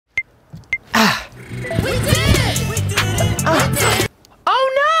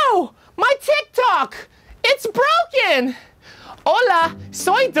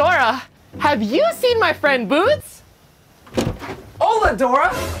Have you seen my friend Boots? Hola,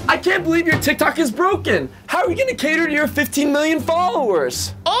 Dora! I can't believe your TikTok is broken. How are we gonna cater to your 15 million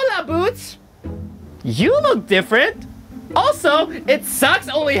followers? Hola, Boots! You look different. Also, it sucks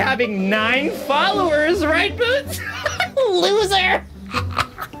only having 9 followers, right, Boots? Loser!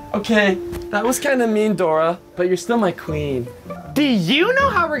 Okay, that was kind of mean, Dora, but you're still my queen. Do you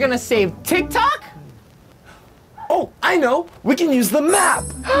know how we're gonna save TikTok? Oh, I know! We can use the map!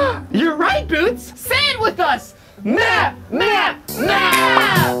 You're right, Boots! Say it with us! Map! Map!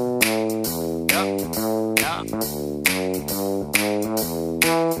 Map!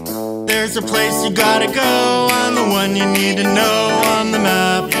 There's a place you gotta go, I'm the one you need to know. On the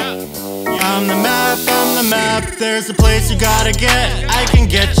map, on the map, on the map. There's a place you gotta get, I can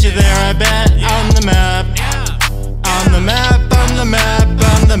get you there, I bet. On the map, on the map, on the map,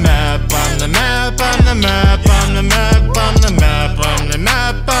 on the map, on the map, on the map, on the map, on the map, on the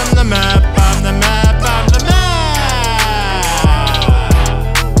map, on the map, on the map, on the map.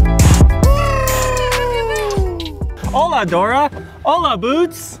 Hola, Dora. Hola,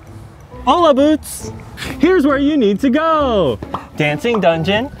 Boots. Hola, Boots. Here's where you need to go. Dancing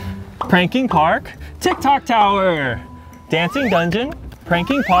Dungeon, Pranking Park, TikTok Tower. Dancing Dungeon,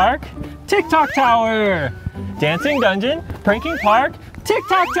 Pranking Park, TikTok Tower. Dancing Dungeon, Pranking Park,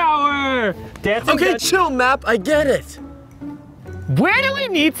 TikTok Tower. Dancing Okay, chill, map. I get it. Where do we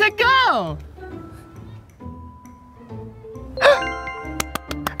need to go?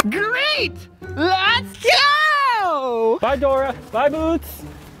 Great! Let's go! Bye, Dora. Bye, Boots.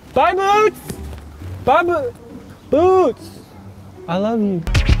 Bye, Boots. Bye, Boots. I love you.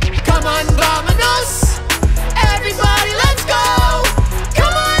 Come on, vámonos. Everybody, let's go.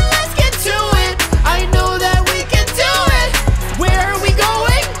 Come on, let's get to it. I know that we can do it. Where are we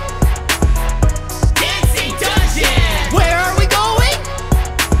going? Dancing Dungeon. Where are we going?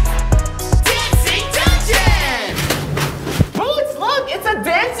 Dancing Dungeon. Boots, look, it's a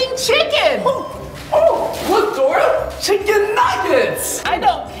dancing chicken! Oh, look, Dora! Chicken nuggets! I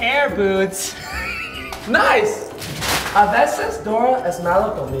don't care, Boots. Nice! A veces Dora es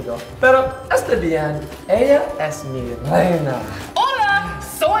malo conmigo, pero está bien. Ella es mi reina. Hola,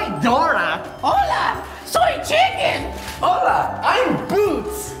 soy Dora. Hola, soy chicken. Hola, I'm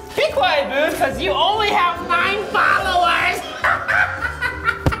Boots. Be quiet, Boots, because you only have 9 followers.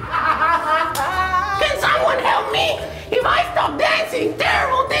 Can someone help me? If I stop dancing,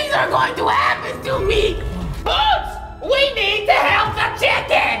 terrible things are going to happen to me. Boots, we need to help the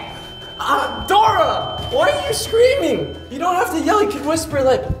chicken. Dora! Why are you screaming? You don't have to yell, you can whisper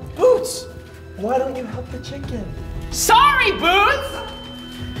like, Boots, why don't you help the chicken? Sorry, Boots.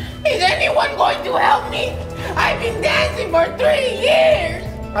 Is anyone going to help me? I've been dancing for 3 years.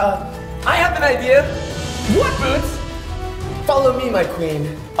 I have an idea. What, Boots? Follow me, my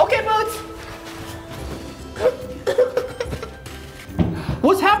queen. Okay, Boots.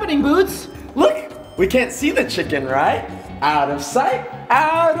 What's happening, Boots? Look, we can't see the chicken, right? Out of sight,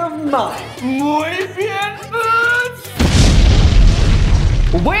 out of mind. Muy bien, Boots.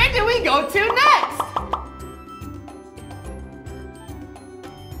 Where do we go to next?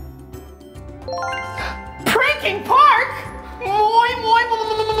 Pranking Park? Muy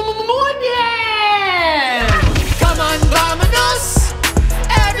bien. Come on, vámonos.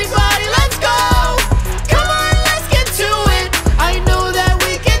 Everybody, let's go. Come on, let's get to it. I know that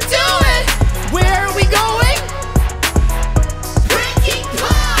we can do it. Where are we going? Pranking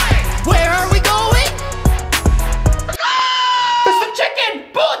Park. Where are we going? It's the chicken.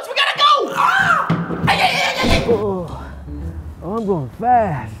 Boots, we gotta go. Oh, I'm going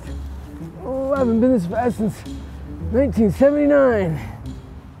fast. Oh, I haven't been this fast since 1979.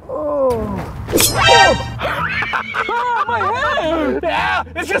 Oh, my head! Yeah,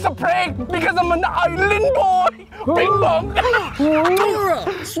 it's just a prank because I'm an island boy. Bing bong. Dora,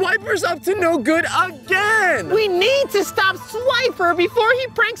 Swiper's up to no good again. We need to stop Swiper before he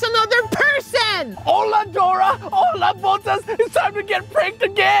pranks another person. Hola, Dora. Hola, botas. It's time to get pranked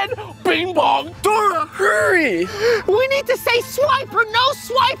again. Bing bong. Dora, hurry. We need to say Swiper, no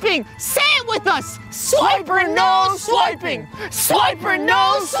swiping. Say it with us. Swiper, no swiping. Swiper,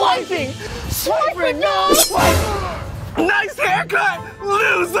 no swiping. Swiper, no swiping. Nice haircut,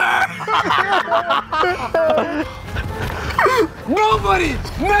 loser. Nobody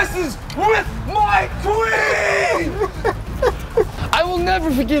messes with my queen. I will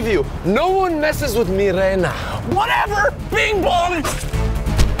never forgive you. No one messes with mi reina. Whatever. Bing bong.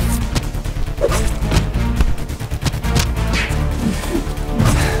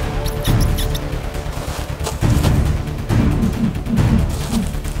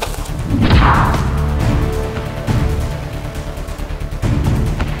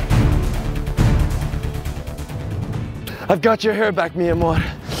 I've got your hair back, mi amor.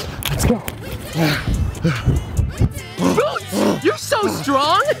 Let's go. Boots, you're so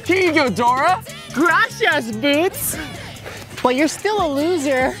strong. Here you go, Dora. Gracias, Boots. But you're still a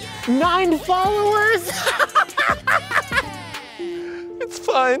loser. 9 followers. It's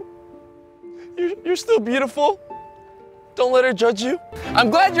fine. You're still beautiful. Don't let her judge you. I'm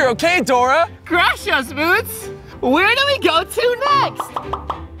glad you're okay, Dora. Gracias, Boots. Where do we go to next?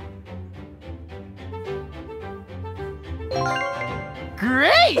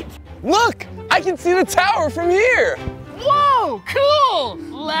 Great. Look, I can see the tower from here. Whoa, cool.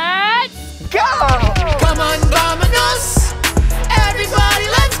 Let's Go! Come on, vámonos. Everybody,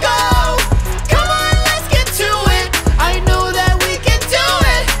 let's go. Come on, let's get to it. I know that we can do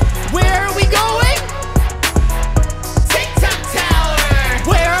it. Where are we going? TikTok Tower.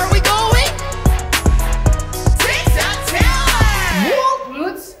 Where are we going? TikTok Tower. Whoa,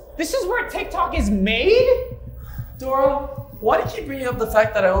 Boots. This is where TikTok is made? Dora, why do you keep bringing up the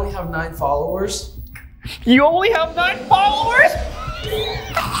fact that I only have 9 followers? You only have 9 followers?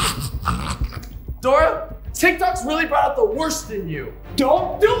 Dora, TikTok's really brought out the worst in you.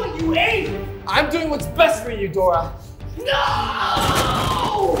 Don't do it, you ape! I'm doing what's best for you, Dora.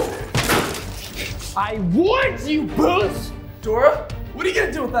 No! I warned you, Boots! Dora, what are you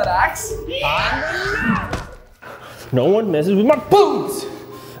gonna do with that axe? No one messes with my boots.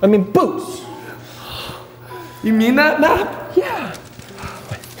 I mean boots. You mean that, Map? Yeah.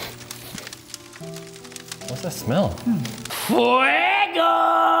 What's that smell? Fuego!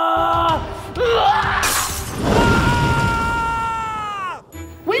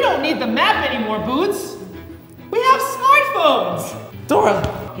 We don't need the map anymore, Boots. We have smartphones. Dora,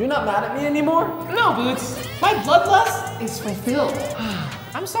 you're not mad at me anymore? No, Boots. My bloodlust is fulfilled.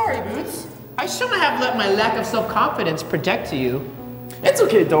 I'm sorry, Boots. I shouldn't have let my lack of self-confidence project to you. It's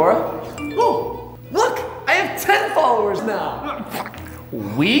okay, Dora. Oh, look, I have 10 followers now.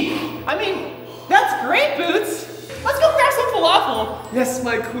 We? I mean, that's great, Boots. Let's go grab some falafel. Yes,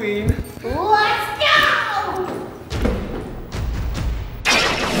 my queen. Let's go!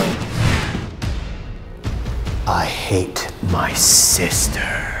 I hate my sister.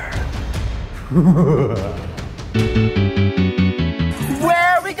 Where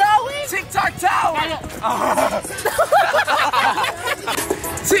are we going? TikTok Tower.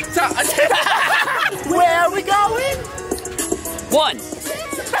 TikTok. Where are we going? 1.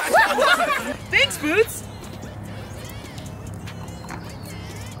 Thanks, Boots.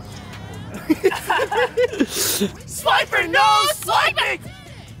 Swiper, no swiping!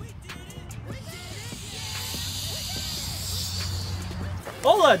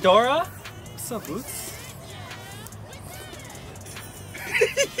 Hola, Dora. What's up, Boots?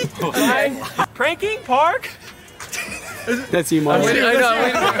 Pranking Park? That's you, Marlin. I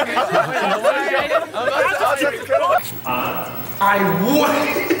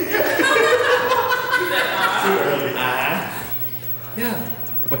Yeah.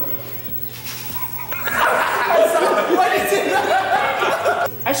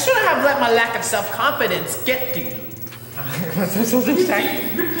 I shouldn't have let my lack of self-confidence get to you.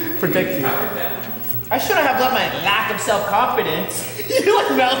 Protect you. I shouldn't have let my lack of self-confidence. You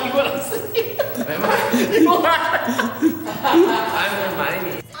like mouthing what I'm saying. You are. I'm reminding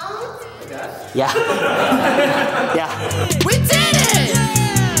me. Yeah. Yeah. We did